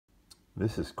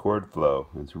This is ChordFlow.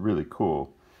 It's really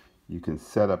cool. You can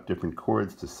set up different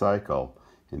chords to cycle,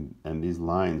 and these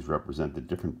lines represent the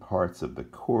different parts of the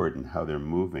chord and how they're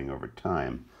moving over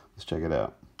time. Let's check it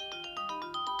out.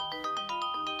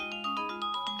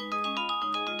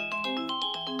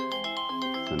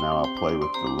 So now I'll play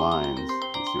with the lines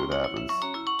and see what happens.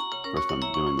 First I'm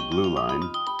doing the blue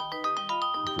line,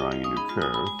 drawing a new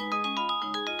curve.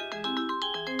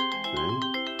 See?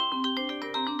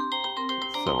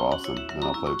 So awesome. Then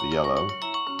I'll play with the yellow.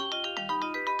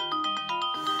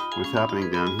 What's happening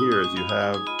down here is you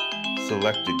have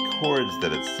selected chords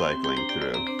that it's cycling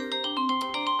through.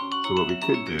 So what we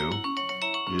could do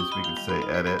is we could say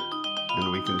edit,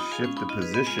 and we can shift the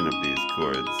position of these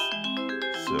chords.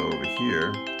 So over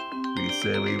here, we can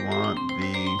say we want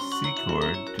the C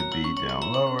chord to be down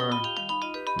lower,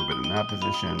 move it in that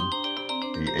position.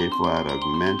 The A flat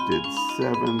augmented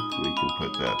 7th, we can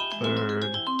put that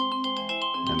 3rd.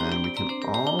 And then we can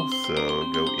also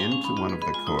go into one of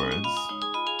the chords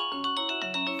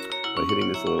by hitting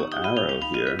this little arrow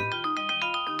here,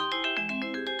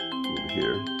 over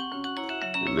here.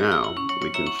 And now we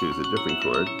can choose a different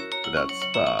chord for that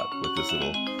spot with this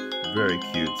little very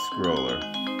cute scroller.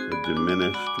 A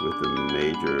diminished with a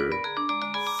major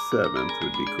 7th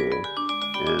would be cool.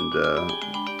 And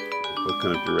what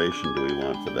kind of duration do we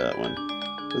want for that one?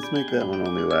 Let's make that one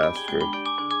only last for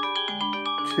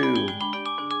 2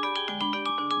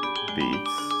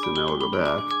 beats. So now we'll go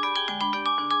back.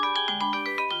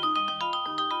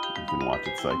 You can watch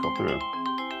it cycle through.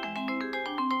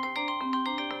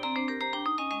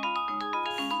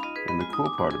 And the cool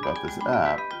part about this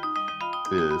app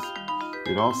is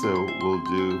it also will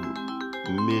do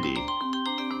MIDI.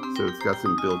 So it's got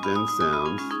some built-in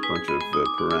sounds, a bunch of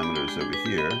parameters over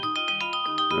here,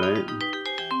 right?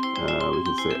 We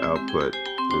can say output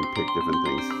and pick different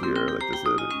things here, like this is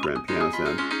a grand piano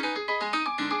sound,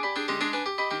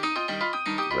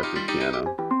 electric piano,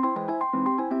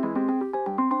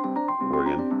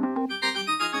 organ,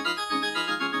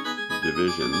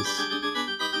 divisions,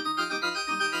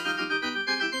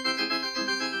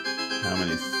 how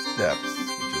many steps,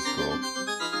 which is cool,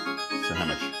 so how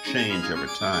much change over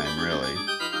time, really,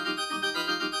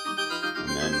 and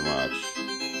then watch.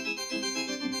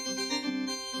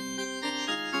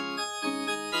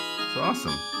 It's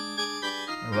awesome.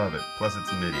 I love it. Plus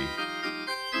it's MIDI.